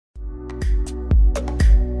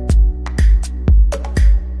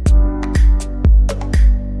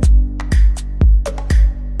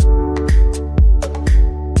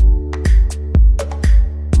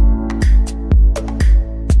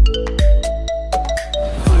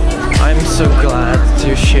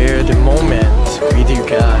to share the moment with you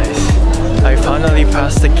guys. I finally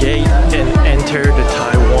passed the gate and entered the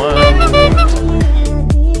Taiwan.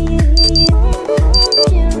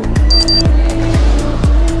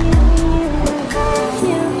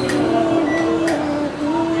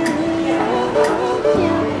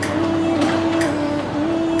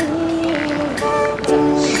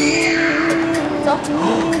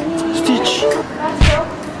 Stitch.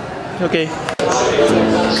 Okay.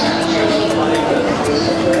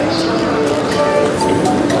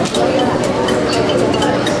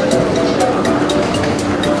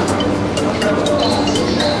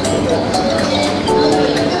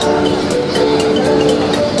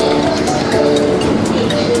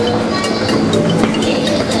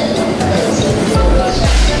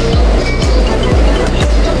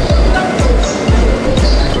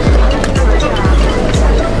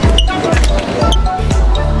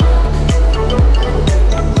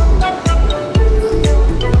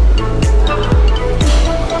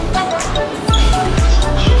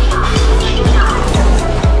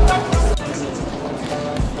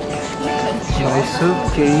 My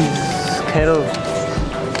suitcase kind of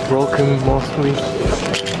broken mostly.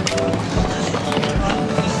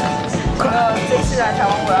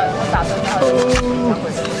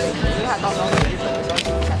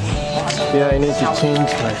 Yeah, I need to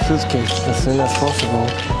change my suitcase as soon as possible.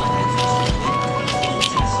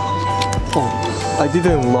 Oh, I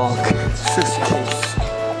didn't lock suitcase.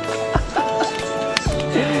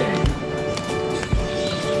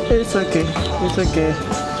 It's okay, it's okay.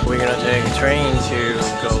 We're gonna take a train to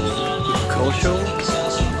go to Kaohsiung.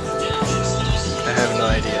 I have no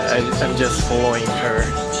idea. I'm just following her.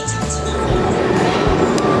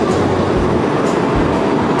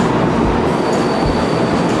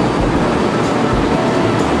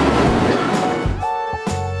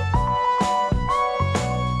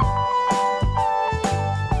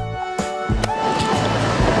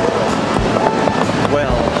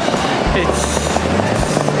 Well, it's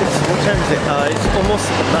what time is it? It's almost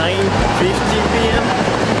 9:50 p.m.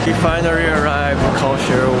 We finally arrived in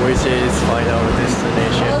Kaohsiung, which is final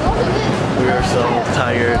destination. We are so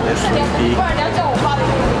tired and sleepy.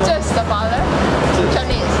 Just the father?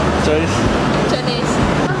 Chinese. Chinese? Chinese.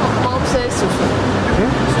 Mom says susu.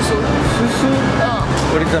 Susu. Susu?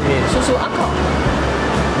 What does that mean? Susu uncle.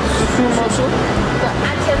 Susu? Susu?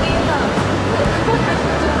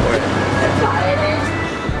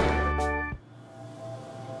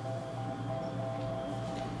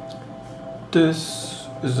 This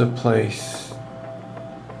is a place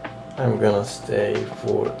I'm gonna stay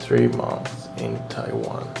for 3 months in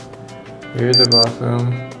Taiwan. Here's the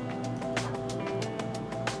bathroom.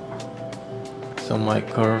 So my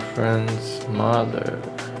girlfriend's mother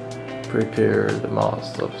prepared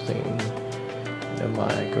most of things. And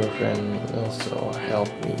my girlfriend also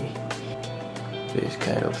helped me this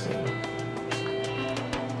kind of thing.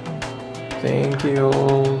 Thank you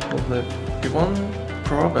all for the one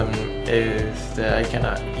problem is that I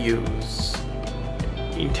cannot use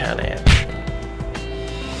internet.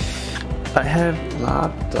 I have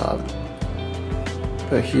laptop,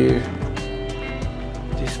 but here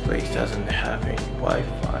this place doesn't have any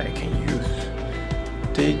Wi-Fi I can use.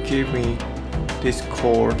 They give me this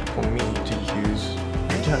cord for me to use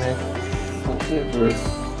internet. However,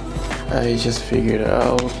 I just figured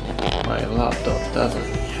out my laptop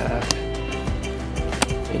doesn't have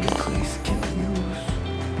any place can use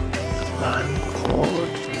one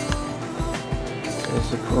cord. That's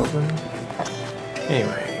the problem.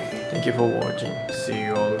 Anyway, thank you for watching. See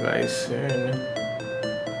you all guys soon.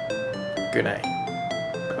 Good night.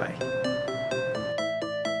 Bye bye.